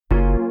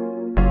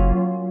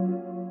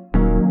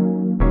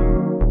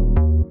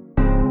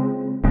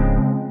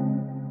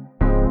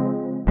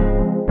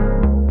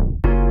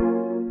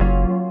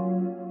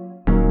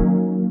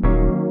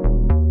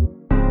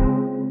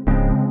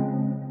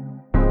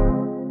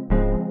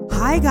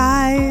Hi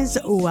guys,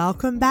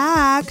 welcome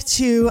back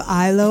to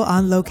ILO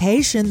on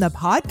Location, the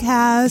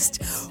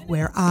podcast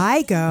where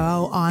I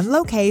go on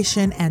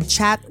location and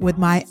chat with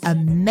my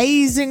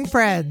amazing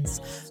friends,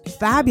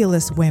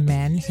 fabulous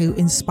women who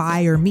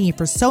inspire me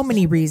for so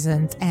many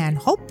reasons and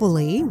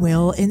hopefully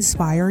will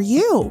inspire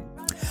you.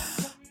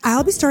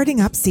 I'll be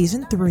starting up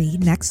season 3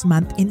 next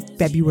month in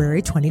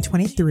February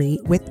 2023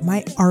 with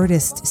my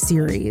artist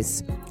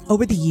series.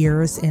 Over the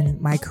years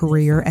in my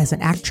career as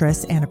an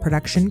actress and a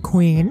production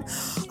queen,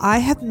 I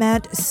have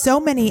met so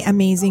many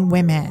amazing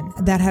women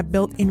that have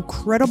built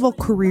incredible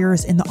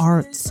careers in the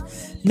arts.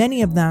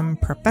 Many of them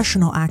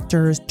professional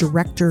actors,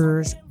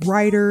 directors,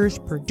 writers,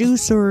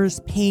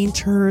 producers,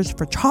 painters,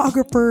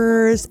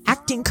 photographers,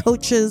 acting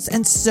coaches,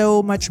 and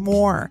so much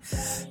more,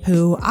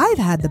 who I've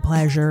had the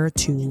pleasure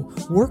to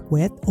work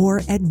with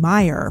or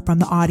admire from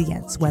the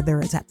audience, whether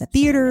it's at the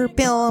theater,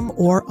 film,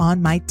 or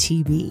on my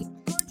TV.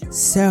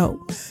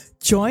 So,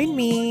 join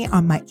me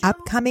on my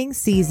upcoming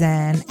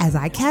season as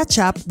I catch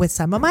up with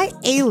some of my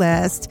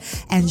A-list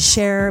and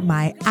share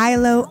my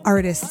ILO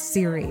Artist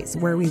series,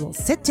 where we will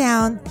sit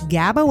down,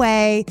 gab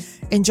away,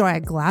 enjoy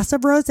a glass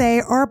of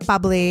rosé or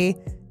bubbly,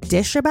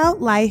 dish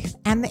about life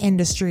and the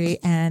industry,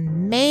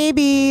 and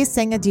maybe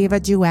sing a diva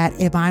duet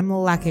if I'm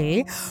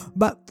lucky,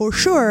 but for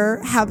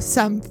sure have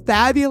some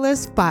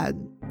fabulous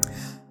fun.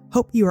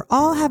 Hope you are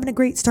all having a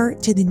great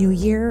start to the new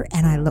year,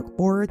 and I look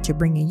forward to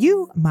bringing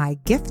you my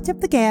gift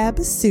of the gab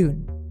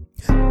soon.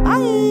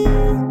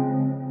 Bye!